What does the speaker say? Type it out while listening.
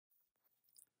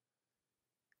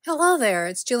Hello there,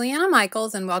 it's Juliana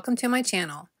Michaels and welcome to my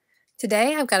channel.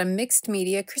 Today I've got a mixed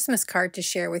media Christmas card to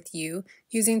share with you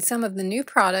using some of the new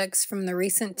products from the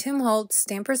recent Tim Holtz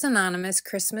Stampers Anonymous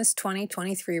Christmas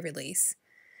 2023 release.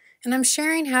 And I'm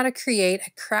sharing how to create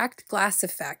a cracked glass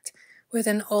effect with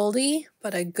an oldie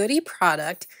but a goodie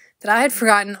product that I had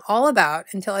forgotten all about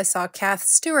until I saw Kath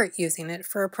Stewart using it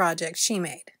for a project she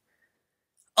made.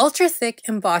 Ultra thick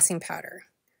embossing powder.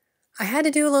 I had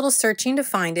to do a little searching to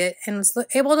find it and was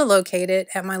able to locate it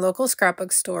at my local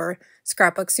scrapbook store,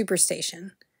 Scrapbook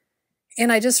Superstation.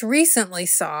 And I just recently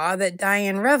saw that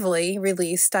Diane Reveley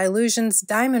released Dylusion's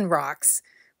Diamond Rocks,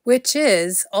 which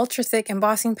is ultra-thick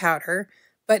embossing powder,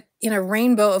 but in a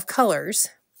rainbow of colors,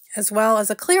 as well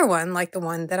as a clear one like the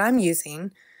one that I'm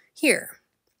using here.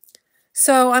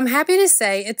 So I'm happy to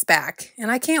say it's back,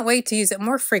 and I can't wait to use it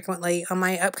more frequently on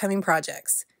my upcoming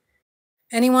projects.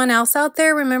 Anyone else out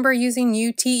there remember using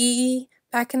UTEE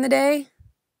back in the day?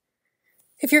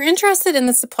 If you're interested in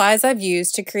the supplies I've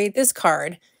used to create this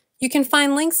card, you can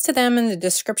find links to them in the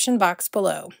description box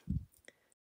below.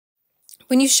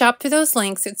 When you shop through those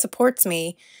links, it supports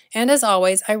me, and as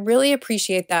always, I really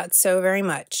appreciate that so very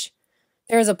much.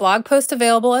 There is a blog post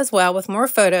available as well with more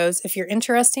photos if you're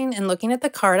interested in looking at the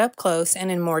card up close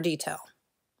and in more detail.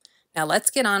 Now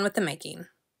let's get on with the making.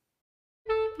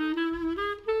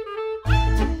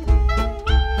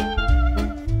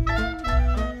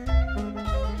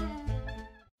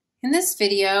 In this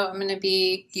video, I'm going to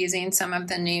be using some of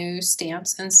the new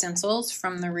stamps and stencils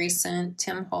from the recent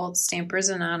Tim Holtz Stampers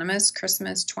Anonymous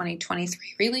Christmas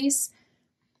 2023 release.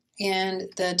 And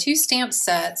the two stamp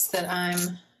sets that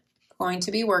I'm going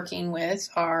to be working with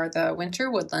are the Winter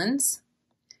Woodlands,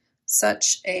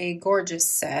 such a gorgeous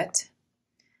set,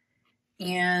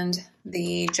 and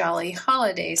the Jolly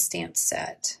Holiday stamp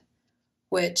set,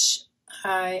 which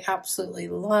I absolutely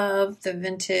love. The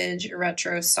vintage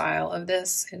retro style of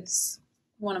this is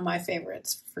one of my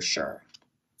favorites for sure.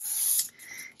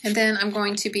 And then I'm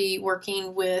going to be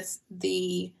working with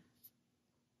the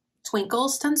Twinkle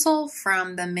stencil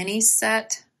from the mini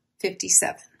set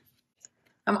 57.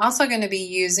 I'm also going to be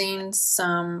using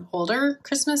some older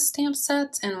Christmas stamp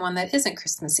sets and one that isn't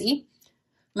Christmassy.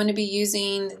 I'm going to be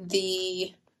using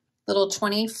the little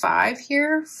 25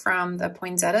 here from the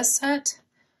Poinsettia set.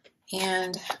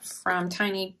 And from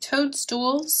Tiny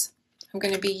Toadstools, I'm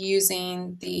going to be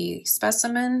using the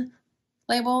specimen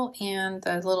label and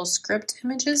the little script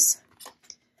images.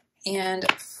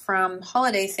 And from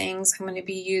Holiday Things, I'm going to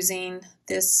be using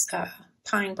this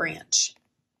pine branch.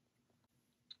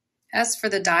 As for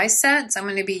the die sets, I'm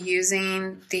going to be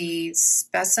using the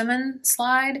specimen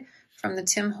slide from the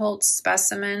Tim Holtz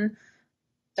specimen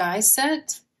die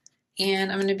set.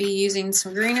 And I'm going to be using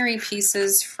some greenery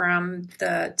pieces from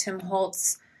the Tim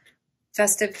Holtz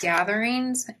Festive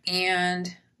Gatherings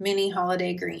and mini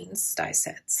holiday greens die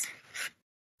sets.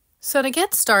 So to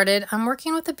get started, I'm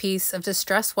working with a piece of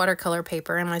distressed watercolor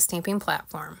paper in my stamping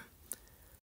platform.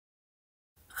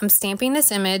 I'm stamping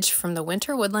this image from the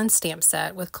Winter Woodlands stamp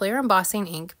set with clear embossing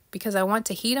ink because I want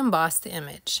to heat emboss the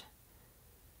image.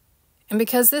 And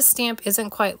because this stamp isn't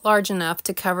quite large enough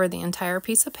to cover the entire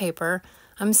piece of paper,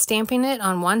 I'm stamping it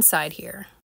on one side here.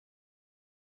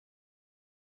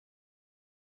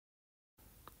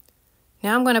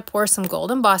 Now I'm going to pour some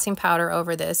gold embossing powder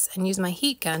over this and use my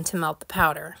heat gun to melt the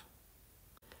powder.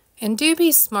 And do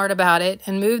be smart about it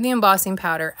and move the embossing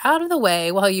powder out of the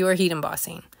way while you are heat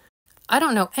embossing. I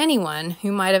don't know anyone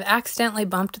who might have accidentally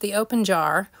bumped the open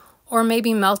jar or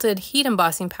maybe melted heat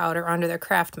embossing powder onto their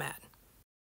craft mat.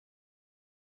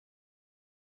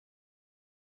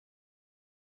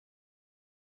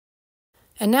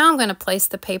 And now I'm going to place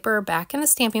the paper back in the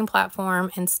stamping platform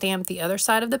and stamp the other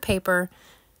side of the paper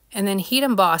and then heat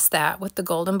emboss that with the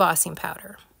gold embossing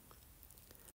powder.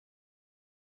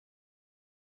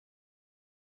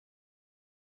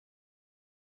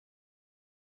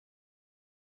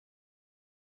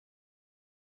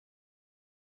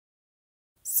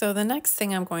 So the next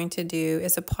thing I'm going to do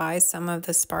is apply some of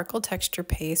the sparkle texture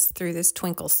paste through this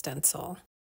Twinkle stencil.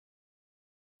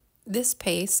 This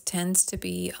paste tends to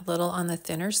be a little on the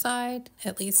thinner side,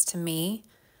 at least to me,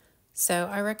 so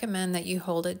I recommend that you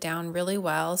hold it down really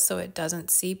well so it doesn't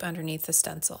seep underneath the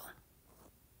stencil.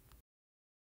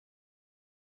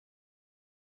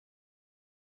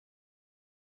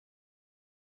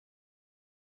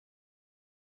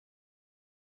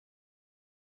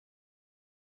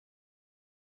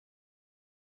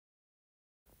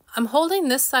 I'm holding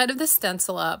this side of the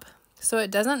stencil up so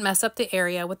it doesn't mess up the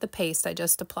area with the paste I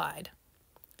just applied.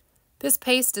 This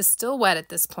paste is still wet at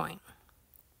this point.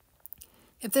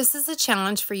 If this is a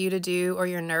challenge for you to do or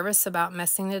you're nervous about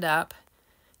messing it up,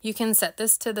 you can set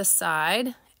this to the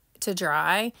side to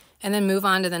dry and then move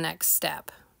on to the next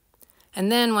step.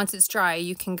 And then once it's dry,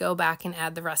 you can go back and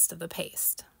add the rest of the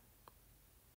paste.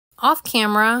 Off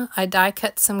camera, I die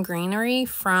cut some greenery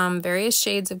from various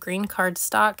shades of green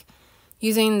cardstock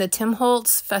using the Tim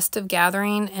Holtz Festive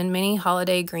Gathering and Mini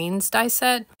Holiday Greens die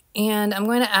set, and I'm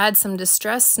going to add some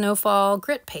Distressed Snowfall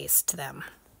grit paste to them.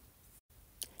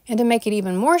 And to make it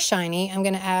even more shiny, I'm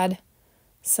going to add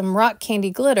some rock candy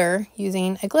glitter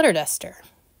using a glitter duster.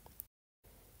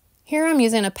 Here I'm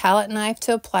using a palette knife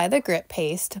to apply the grit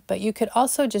paste, but you could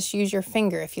also just use your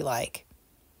finger if you like.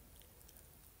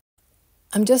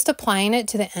 I'm just applying it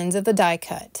to the ends of the die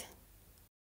cut.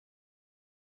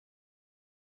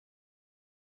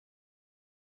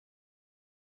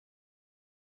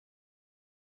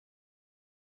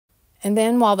 And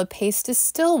then while the paste is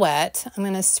still wet, I'm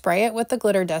going to spray it with the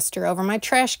glitter duster over my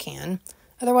trash can,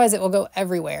 otherwise it will go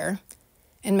everywhere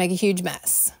and make a huge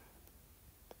mess.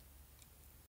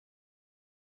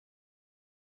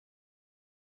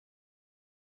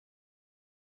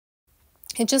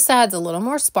 It just adds a little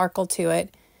more sparkle to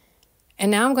it. And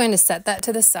now I'm going to set that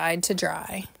to the side to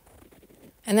dry.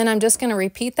 And then I'm just going to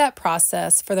repeat that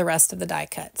process for the rest of the die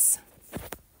cuts.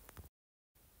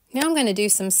 Now I'm going to do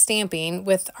some stamping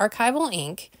with archival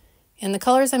ink, and the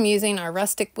colors I'm using are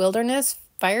Rustic Wilderness,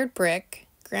 Fired Brick,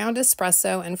 Ground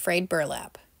Espresso, and Frayed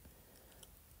Burlap.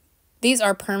 These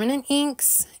are permanent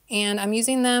inks, and I'm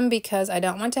using them because I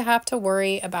don't want to have to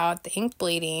worry about the ink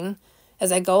bleeding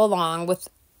as I go along with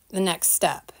the next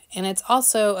step. And it's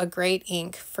also a great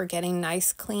ink for getting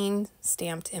nice, clean,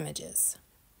 stamped images.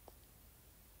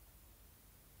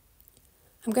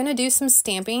 I'm going to do some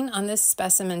stamping on this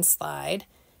specimen slide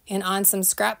and on some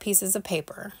scrap pieces of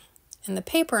paper. And the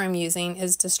paper I'm using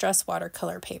is Distress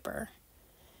watercolor paper.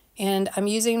 And I'm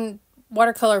using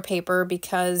watercolor paper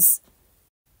because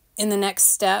in the next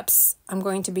steps, I'm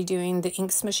going to be doing the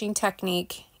ink smooshing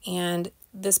technique, and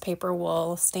this paper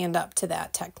will stand up to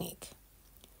that technique.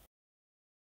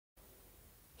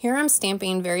 Here I'm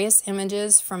stamping various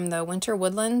images from the Winter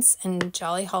Woodlands and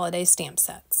Jolly Holiday stamp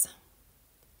sets.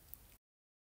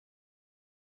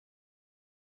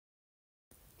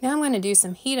 Now I'm going to do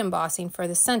some heat embossing for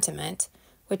the sentiment,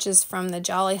 which is from the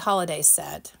Jolly Holiday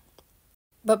set.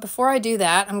 But before I do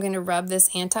that, I'm going to rub this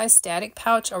anti-static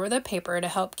pouch over the paper to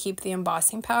help keep the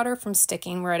embossing powder from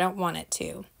sticking where I don't want it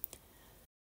to.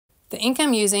 The ink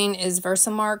I'm using is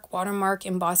Versamark Watermark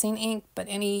embossing ink, but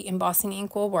any embossing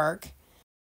ink will work.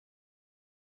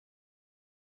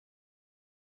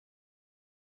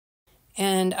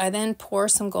 And I then pour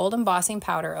some gold embossing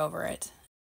powder over it.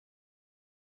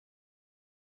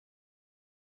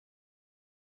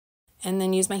 And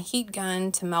then use my heat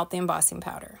gun to melt the embossing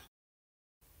powder.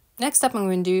 Next up, I'm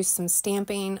going to do some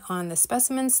stamping on the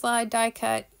specimen slide die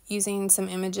cut using some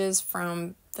images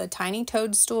from the Tiny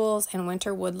Toadstools and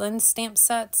Winter Woodlands stamp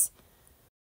sets.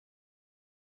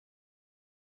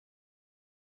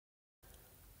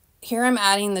 Here I'm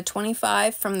adding the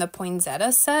 25 from the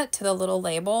Poinsettia set to the little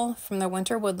label from the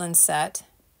Winter Woodlands set.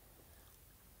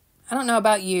 I don't know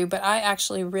about you, but I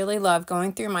actually really love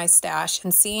going through my stash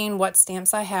and seeing what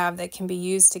stamps I have that can be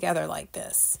used together like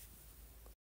this.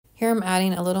 Here I'm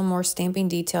adding a little more stamping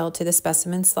detail to the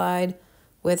specimen slide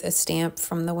with a stamp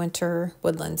from the Winter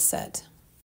Woodlands set.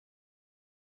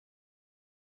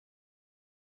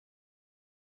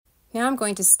 Now I'm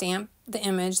going to stamp the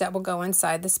image that will go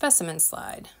inside the specimen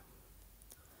slide.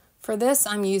 For this,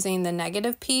 I'm using the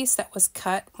negative piece that was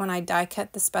cut when I die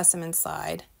cut the specimen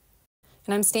slide.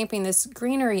 And I'm stamping this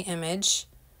greenery image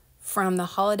from the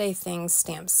Holiday Things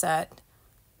stamp set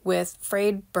with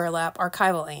Frayed Burlap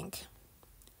archival ink.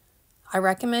 I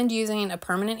recommend using a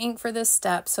permanent ink for this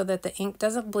step so that the ink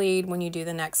doesn't bleed when you do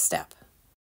the next step.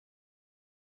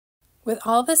 With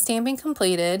all the stamping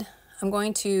completed, I'm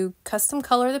going to custom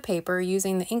color the paper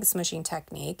using the ink smooshing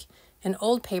technique and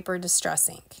old paper distress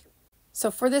ink. So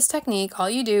for this technique, all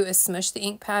you do is smush the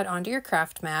ink pad onto your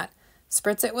craft mat,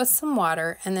 spritz it with some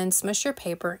water, and then smush your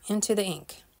paper into the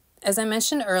ink. As I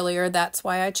mentioned earlier, that's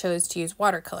why I chose to use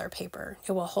watercolor paper.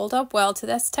 It will hold up well to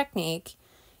this technique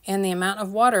and the amount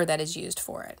of water that is used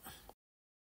for it.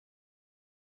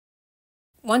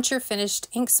 Once you're finished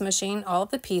ink smushing all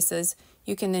of the pieces,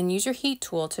 you can then use your heat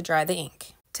tool to dry the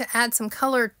ink. To add some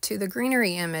color to the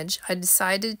greenery image, I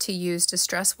decided to use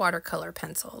Distress watercolor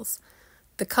pencils.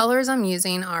 The colors I'm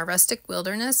using are Rustic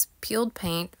Wilderness, Peeled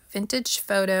Paint, Vintage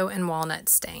Photo, and Walnut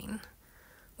Stain.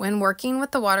 When working with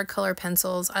the watercolor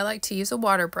pencils, I like to use a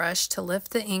water brush to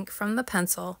lift the ink from the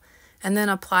pencil and then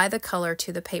apply the color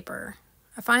to the paper.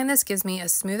 I find this gives me a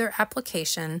smoother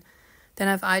application than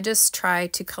if I just try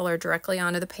to color directly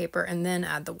onto the paper and then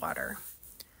add the water.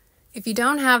 If you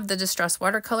don't have the distress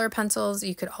watercolor pencils,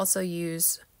 you could also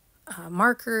use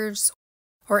markers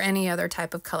or any other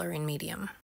type of coloring medium.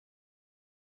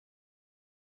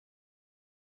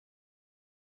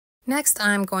 Next,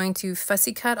 I'm going to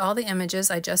fussy cut all the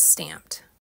images I just stamped.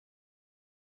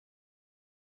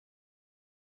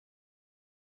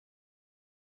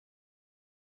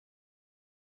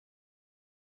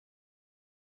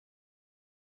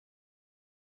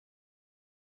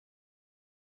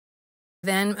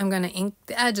 Then I'm going to ink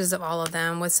the edges of all of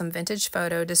them with some Vintage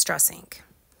Photo Distress ink.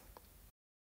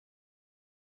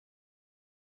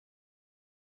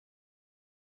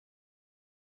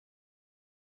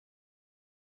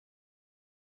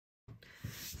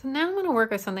 So now I'm going to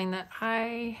work with something that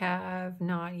I have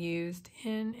not used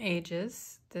in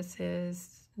ages. This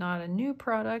is not a new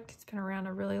product. It's been around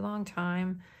a really long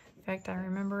time. In fact, I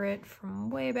remember it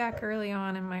from way back early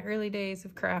on in my early days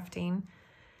of crafting.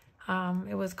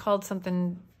 It was called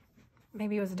something,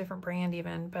 maybe it was a different brand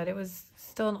even, but it was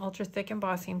still an ultra thick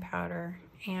embossing powder.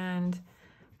 And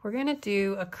we're going to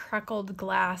do a crackled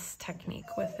glass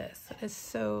technique with this. It is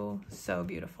so, so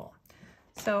beautiful.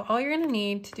 So all you're going to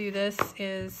need to do this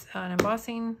is an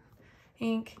embossing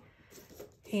ink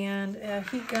and a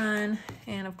heat gun,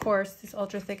 and of course this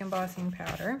ultra thick embossing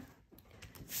powder.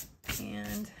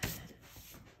 And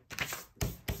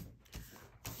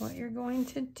what you're going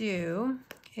to do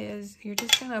is you're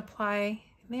just going to apply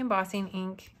the embossing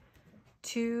ink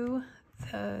to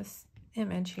the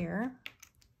image here.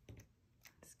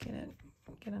 Just get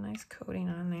a nice coating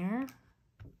on there.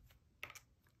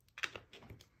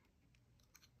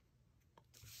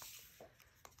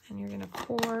 And you're going to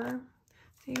pour.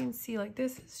 So you can see, like,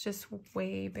 this is just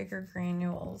way bigger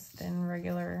granules than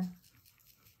regular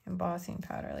embossing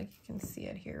powder. Like, you can see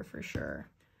it here for sure.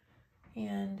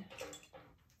 And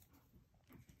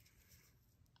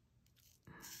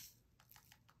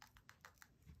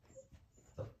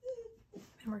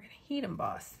we're going to heat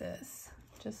emboss this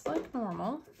just like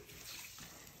normal.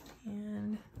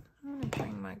 And I'm going to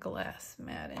bring my glass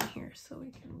mat in here so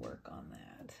we can work on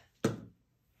that.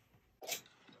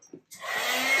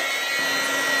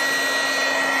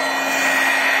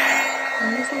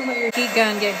 And you can let your heat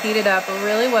gun get heated up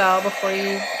really well before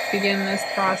you begin this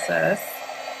process.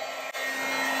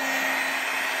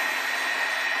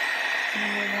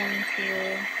 And we're going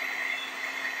to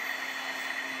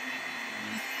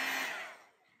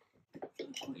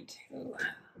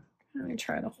let me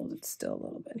try to hold it still a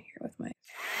little bit here with my.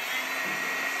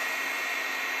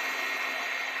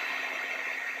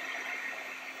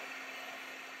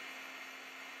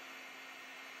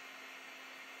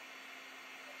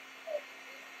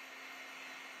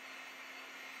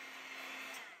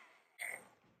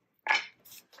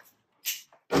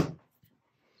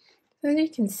 As you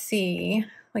can see,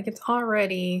 like, it's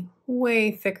already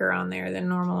way thicker on there than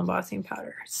normal embossing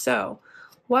powder. So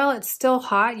while it's still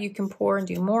hot, you can pour and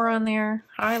do more on there.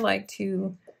 I like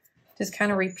to just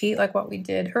kind of repeat like what we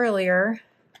did earlier,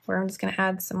 where I'm just going to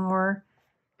add some more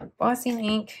embossing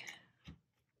ink.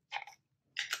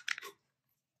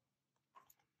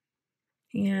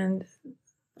 And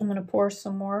I'm going to pour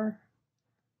some more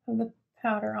of the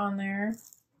powder on there.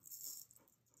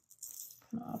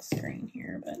 Off screen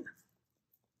here, but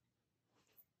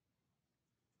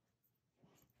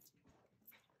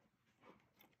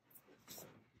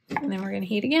and then we're going to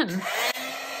heat again.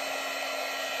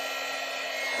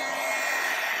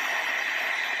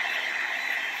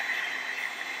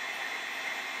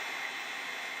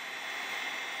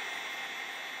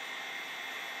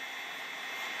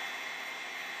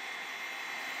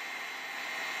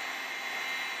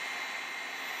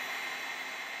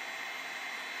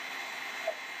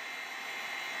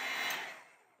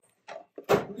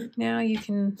 Now you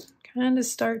can kind of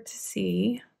start to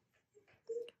see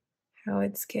how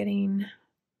it's getting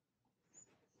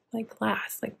like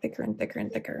glass, like thicker and thicker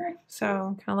and thicker.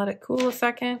 So kind of let it cool a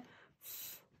second.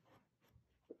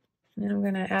 And then I'm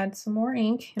going to add some more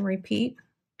ink and repeat.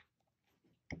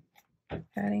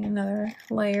 Adding another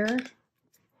layer.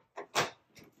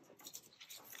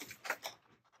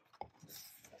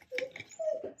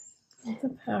 Of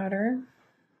the powder.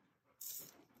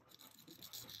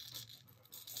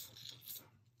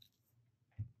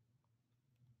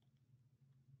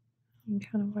 You can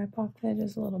kind of wipe off the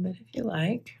edges a little bit if you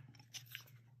like.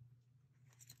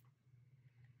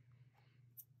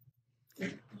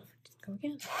 Go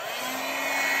again.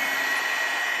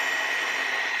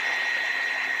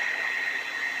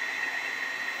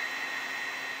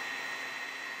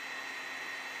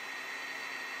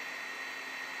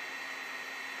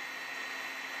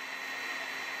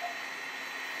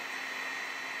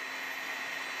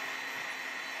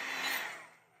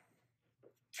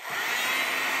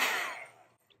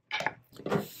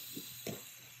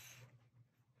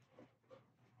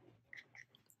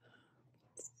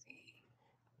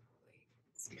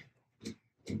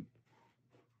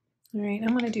 All right,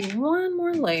 I'm going to do one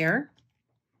more layer.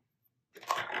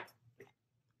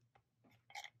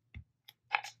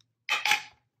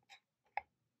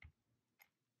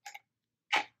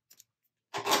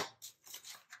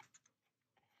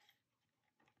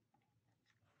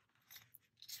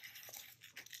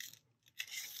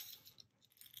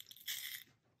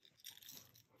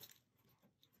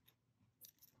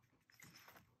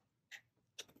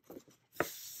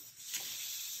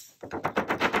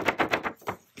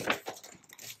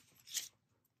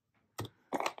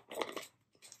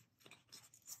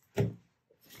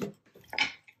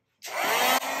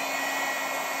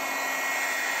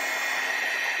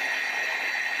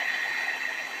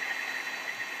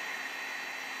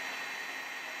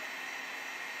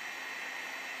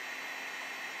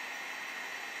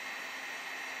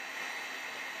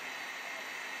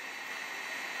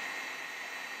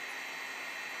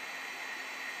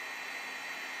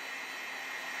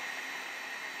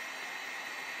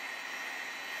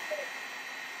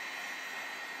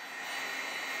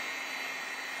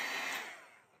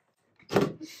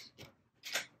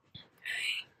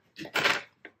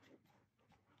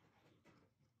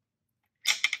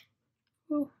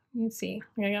 Ooh, you can see,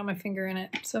 I got my finger in it.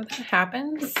 So if that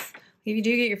happens, if you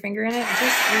do get your finger in it,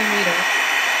 just reheat it.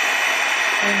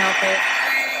 Remelt it,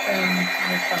 and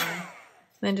you're fine.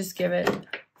 Then just give it a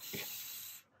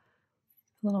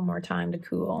little more time to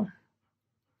cool.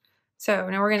 So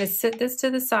now we're going to sit this to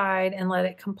the side and let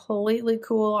it completely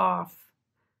cool off,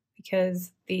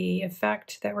 because the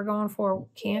effect that we're going for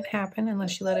can't happen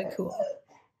unless you let it cool.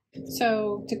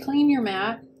 So to clean your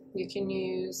mat, you can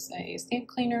use a stamp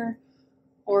cleaner,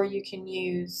 or you can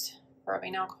use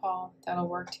rubbing alcohol. That'll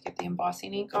work to get the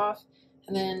embossing ink off.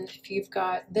 And then if you've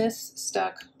got this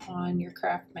stuck on your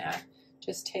craft mat,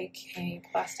 just take a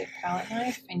plastic palette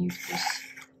knife and you can just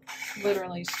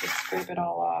literally just scrape it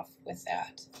all off with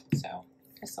that. So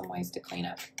there's some ways to clean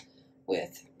up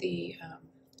with the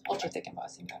ultra thick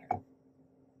embossing powder.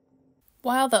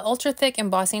 While the ultra thick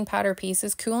embossing powder piece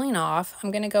is cooling off,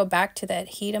 I'm going to go back to that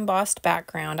heat embossed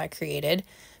background I created,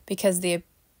 because the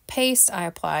paste I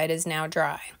applied is now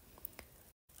dry.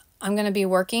 I'm going to be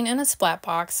working in a splat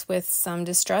box with some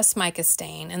distressed mica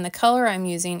stain, and the color I'm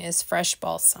using is Fresh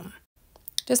Balsam.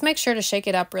 Just make sure to shake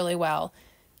it up really well.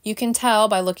 You can tell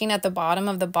by looking at the bottom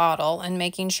of the bottle and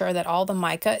making sure that all the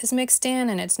mica is mixed in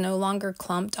and it's no longer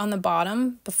clumped on the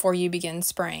bottom before you begin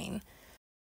spraying.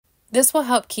 This will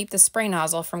help keep the spray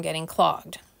nozzle from getting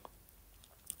clogged.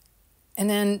 And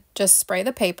then just spray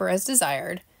the paper as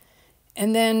desired.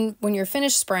 And then when you're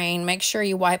finished spraying, make sure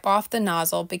you wipe off the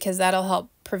nozzle, because that'll help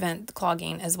prevent the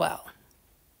clogging as well.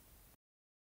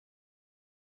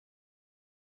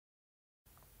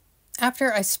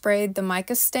 After I sprayed the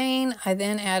mica stain, I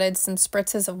then added some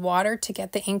spritzes of water to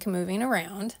get the ink moving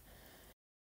around.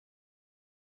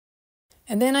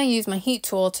 And then I used my heat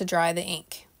tool to dry the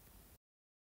ink.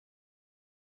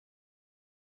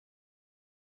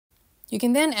 You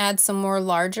can then add some more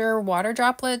larger water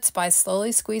droplets by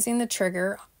slowly squeezing the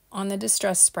trigger on the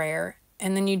distress sprayer,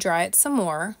 and then you dry it some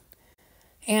more.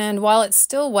 And while it's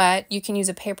still wet, you can use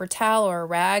a paper towel or a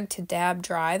rag to dab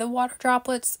dry the water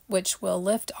droplets, which will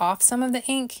lift off some of the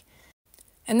ink.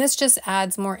 And this just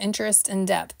adds more interest and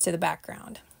depth to the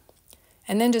background.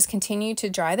 And then just continue to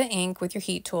dry the ink with your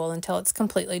heat tool until it's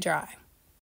completely dry.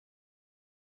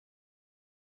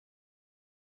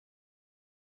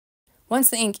 Once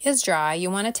the ink is dry,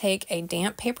 you want to take a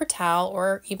damp paper towel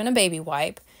or even a baby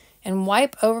wipe and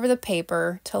wipe over the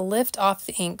paper to lift off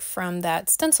the ink from that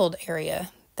stenciled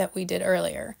area that we did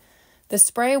earlier. The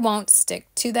spray won't stick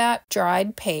to that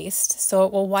dried paste, so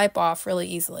it will wipe off really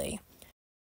easily.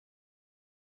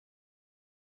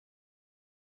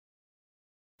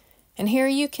 And here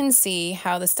you can see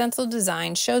how the stencil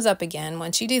design shows up again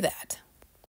once you do that.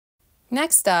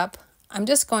 Next up, I'm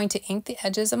just going to ink the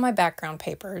edges of my background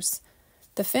papers.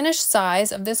 The finished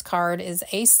size of this card is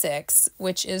A6,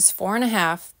 which is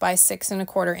 4.5 by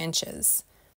 6.25 inches.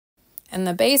 And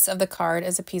the base of the card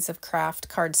is a piece of craft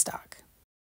cardstock.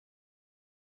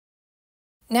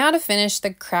 Now to finish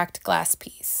the cracked glass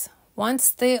piece.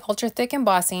 Once the ultra thick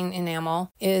embossing enamel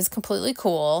is completely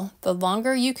cool, the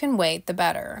longer you can wait, the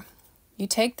better. You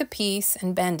take the piece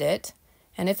and bend it,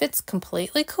 and if it's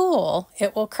completely cool,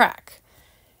 it will crack.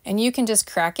 And you can just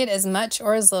crack it as much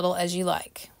or as little as you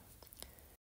like.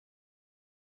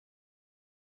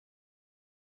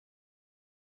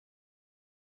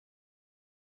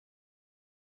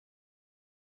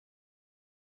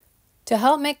 To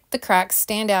help make the cracks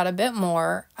stand out a bit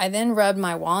more, I then rubbed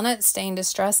my walnut stained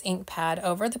distress ink pad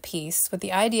over the piece with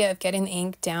the idea of getting the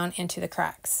ink down into the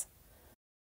cracks.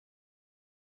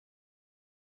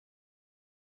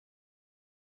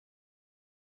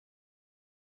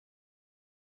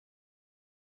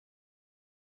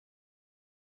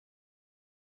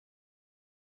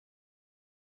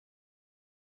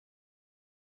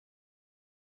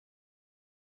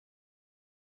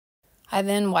 I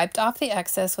then wiped off the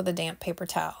excess with a damp paper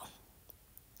towel.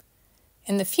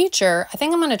 In the future, I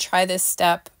think I'm going to try this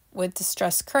step with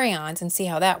distressed crayons and see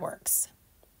how that works.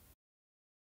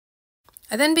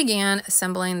 I then began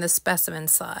assembling the specimen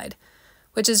slide,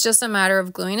 which is just a matter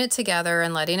of gluing it together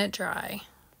and letting it dry.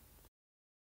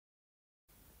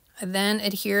 I then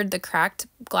adhered the cracked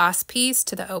glass piece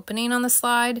to the opening on the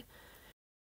slide.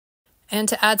 And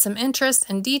to add some interest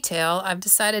and detail, I've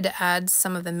decided to add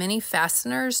some of the mini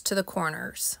fasteners to the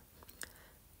corners.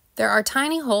 There are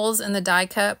tiny holes in the die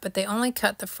cut, but they only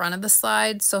cut the front of the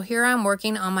slide, so here I'm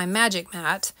working on my magic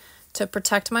mat to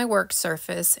protect my work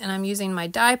surface, and I'm using my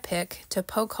die pick to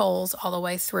poke holes all the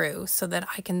way through so that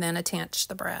I can then attach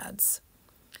the brads.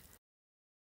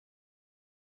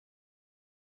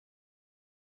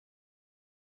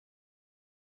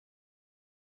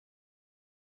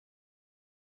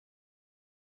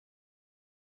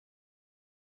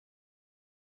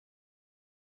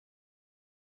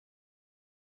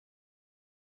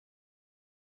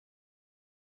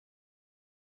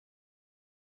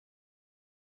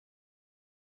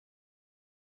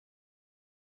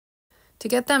 To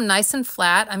get them nice and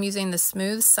flat, I'm using the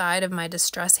smooth side of my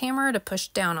distress hammer to push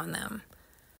down on them.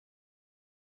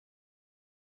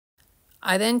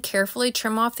 I then carefully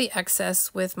trim off the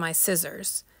excess with my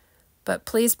scissors, but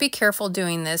please be careful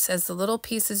doing this as the little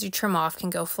pieces you trim off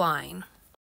can go flying.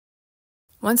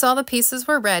 Once all the pieces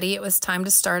were ready, it was time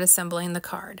to start assembling the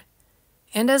card.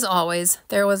 And as always,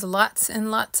 there was lots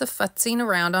and lots of futzing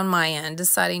around on my end,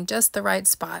 deciding just the right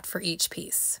spot for each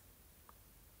piece.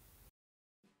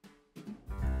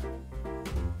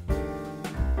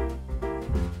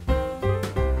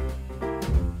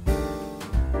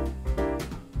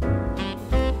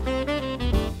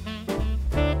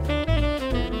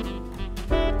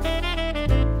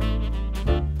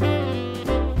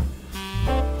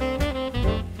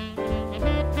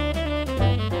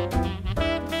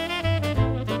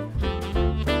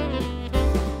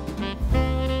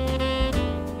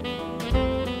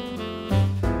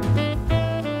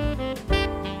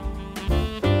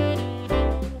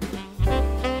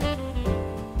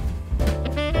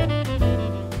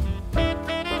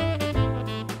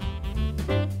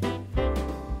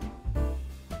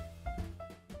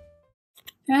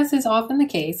 As is often the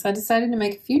case, I decided to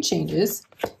make a few changes,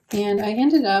 and I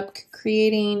ended up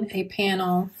creating a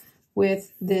panel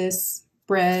with this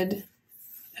bread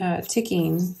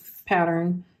ticking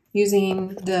pattern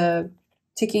using the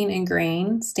ticking and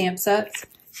grain stamp sets.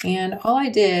 And all I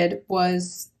did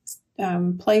was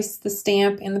place the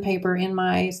stamp and the paper in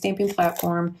my stamping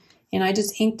platform, and I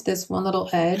just inked this one little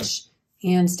edge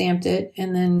and stamped it,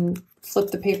 and then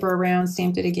flipped the paper around,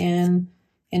 stamped it again,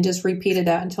 and just repeated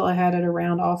that until I had it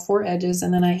around all 4 edges,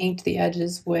 and then I inked the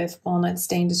edges with walnut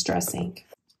stained distress ink.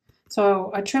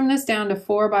 So I trimmed this down to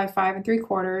 4 by 5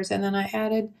 3/4, and then I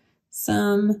added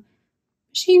some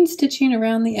machine stitching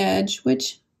around the edge,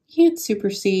 which you can't super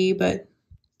see, but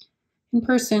in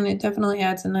person it definitely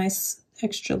adds a nice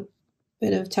extra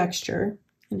bit of texture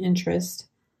and interest.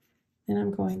 And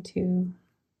I'm going to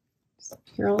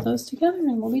secure all those together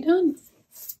and we'll be done.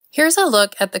 Here's a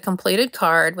look at the completed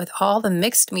card with all the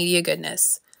mixed media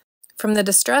goodness. From the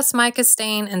distress mica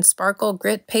stain and sparkle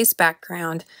grit paste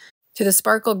background, to the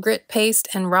sparkle grit paste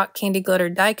and rock candy glitter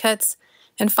die cuts,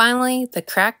 and finally the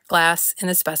cracked glass in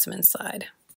the specimen slide.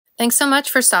 Thanks so much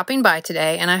for stopping by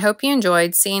today, and I hope you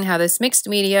enjoyed seeing how this mixed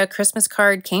media Christmas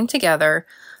card came together,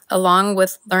 along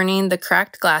with learning the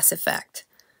cracked glass effect.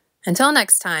 Until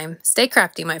next time, stay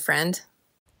crafty, my friend.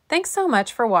 Thanks so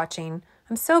much for watching.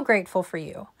 I'm so grateful for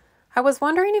you. I was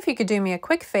wondering if you could do me a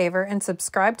quick favor and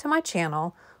subscribe to my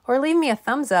channel, or leave me a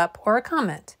thumbs up or a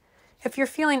comment. If you're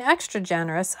feeling extra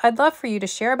generous, I'd love for you to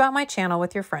share about my channel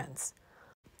with your friends.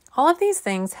 All of these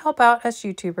things help out us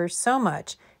YouTubers so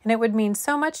much, and it would mean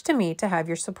so much to me to have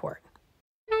your support.